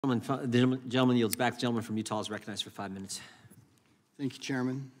The gentleman yields back. The gentleman from Utah is recognized for 5 minutes. Thank you,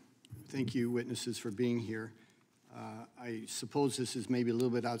 Chairman. Thank you, witnesses, for being here. I suppose this is maybe a little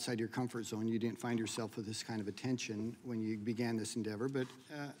bit outside your comfort zone. You didn't find yourself with this kind of attention when you began this endeavor, but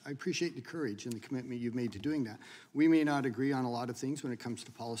I appreciate the courage and the commitment you've made to doing that. We may not agree on a lot of things when it comes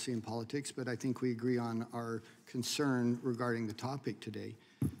to policy and politics, but I think we agree on our concern regarding the topic today.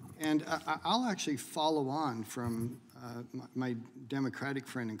 And I'll actually follow on from my Democratic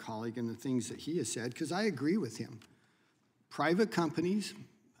friend and colleague and the things that he has said, because I agree with him. Private companies,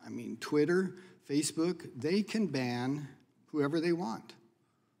 I mean, Twitter, Facebook, they can ban whoever they want.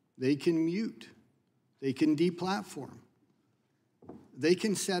 They can mute. They can deplatform. They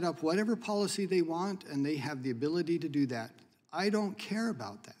can set up whatever policy they want, and they have the ability to do that. I don't care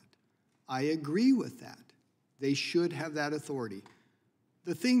about that. I agree with that. They should have that authority.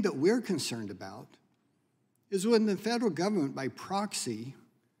 The thing that we're concerned about is when the federal government, by proxy,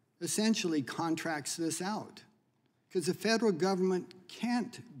 essentially contracts this out. Because the federal government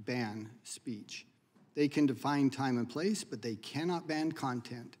can't ban speech. They can define time and place, but they cannot ban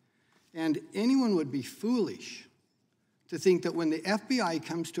content. And anyone would be foolish to think that when the FBI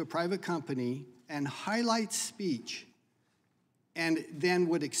comes to a private company and highlights speech and then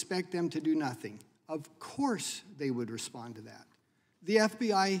would expect them to do nothing. Of course they would respond to that. The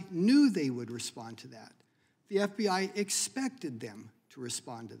FBI knew they would respond to that. The FBI expected them to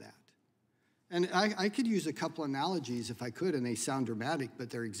respond to that. And I could use a couple analogies if I could, and they sound dramatic, but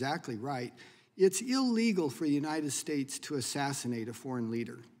they're exactly right. It's illegal for the United States to assassinate a foreign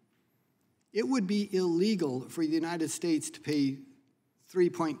leader. It would be illegal for the United States to pay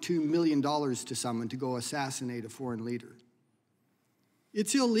 $3.2 million to someone to go assassinate a foreign leader.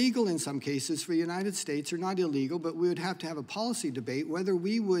 It's illegal in some cases for the United States, or not illegal, but we would have to have a policy debate whether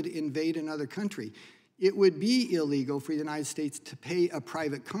we would invade another country. It would be illegal for the United States to pay a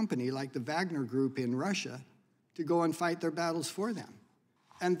private company like the Wagner Group in Russia to go and fight their battles for them.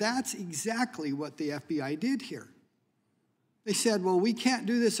 And that's exactly what the FBI did here. They said, well, we can't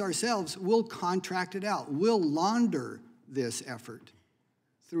do this ourselves. We'll contract it out. We'll launder this effort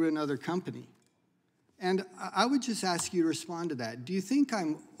through another company. And I would just ask you to respond to that. Do you think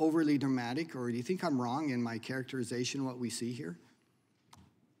I'm overly dramatic, or do you think I'm wrong in my characterization of what we see here?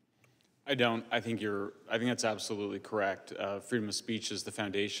 I don't. I think that's absolutely correct. Freedom of speech is the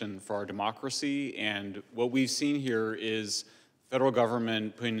foundation for our democracy, and what we've seen here is federal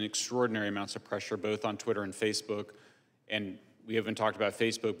government putting extraordinary amounts of pressure both on Twitter and Facebook. And we haven't talked about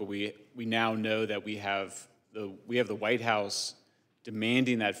Facebook, but we now know that we have the White House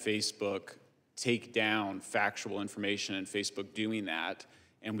demanding that Facebook take down factual information, and Facebook doing that.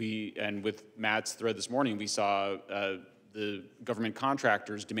 And with Matt's thread this morning, we saw the government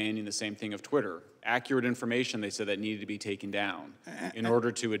contractors demanding the same thing of Twitter. Accurate information, they said, that needed to be taken down in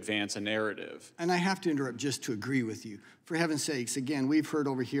order to advance a narrative. And I have to interrupt just to agree with you. For heaven's sakes, again, we've heard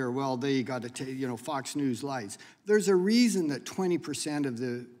over here, well, they got to take, Fox News lies. There's a reason that 20% of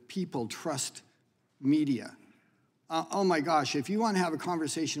the people trust media. Oh my gosh, if you want to have a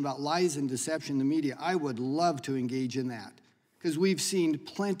conversation about lies and deception in the media, I would love to engage in that. Because we've seen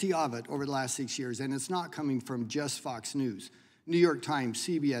plenty of it over the last 6 years, and it's not coming from just Fox News. New York Times,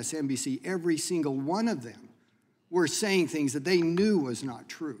 CBS, NBC, every single one of them were saying things that they knew was not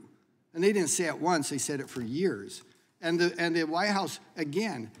true. And they didn't say it once, they said it for years. And the White House,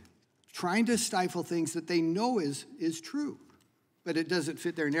 again, trying to stifle things that they know is true, but it doesn't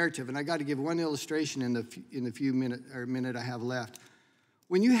fit their narrative. And I got to give one illustration in the minute I have left.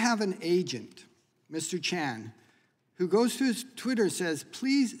 When you have an agent, Mr. Chan, who goes to his Twitter and says,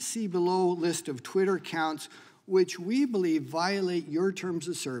 please see below list of Twitter accounts which we believe violate your terms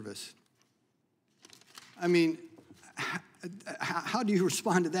of service. I mean, how do you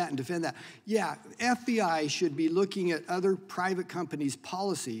respond to that and defend that? Yeah, FBI should be looking at other private companies'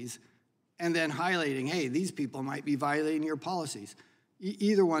 policies and then highlighting, hey, these people might be violating your policies.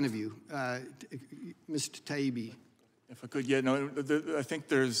 Either one of you, Mr. Taibbi. If I could, yeah, no, I think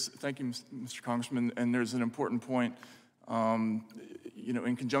thank you, Mr. Congressman, and there's an important point.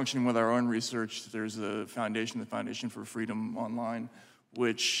 In conjunction with our own research, there's the Foundation for Freedom Online,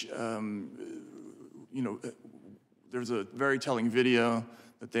 which, there's a very telling video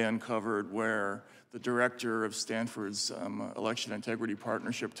that they uncovered where the director of Stanford's Election Integrity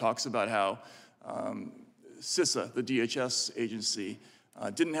Partnership talks about how CISA, the DHS agency,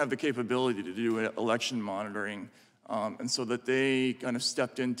 didn't have the capability to do election monitoring, and so that they kind of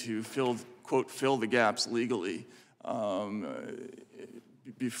stepped in to quote, fill the gaps legally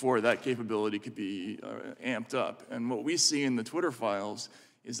before that capability could be amped up. And what we see in the Twitter files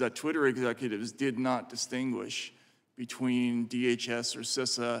is that Twitter executives did not distinguish between DHS or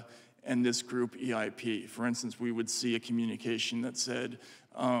CISA and this group EIP. For instance, we would see a communication that said,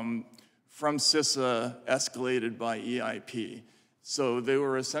 from CISA escalated by EIP. So they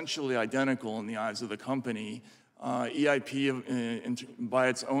were essentially identical in the eyes of the company. EIP, by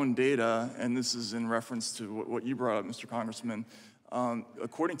its own data, and this is in reference to what you brought up, Mr. Congressman,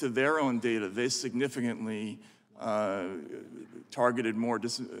 according to their own data, they significantly targeted more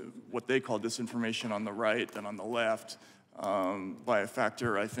what they call disinformation on the right than on the left by a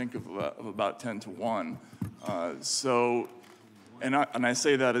factor, I think, of about 10 to 1. So, and I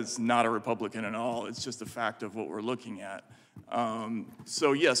say that as not a Republican at all, it's just a fact of what we're looking at.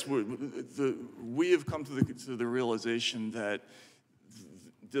 So yes, we have come to the realization that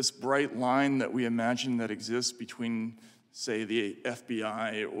this bright line that we imagine that exists between, say, the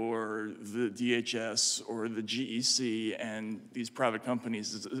FBI or the DHS or the GEC and these private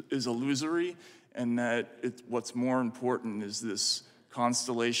companies is illusory, and that what's more important is this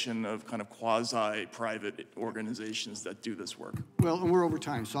constellation of kind of quasi-private organizations that do this work. Well, and we're over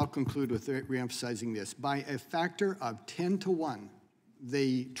time, so I'll conclude with reemphasizing this. By a factor of 10 to 1,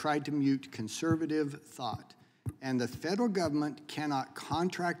 they tried to mute conservative thought. And the federal government cannot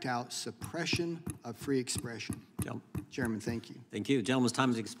contract out suppression of free expression. Chairman, thank you. Thank you. Gentleman's time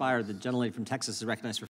has expired. The gentlelady from Texas is recognized for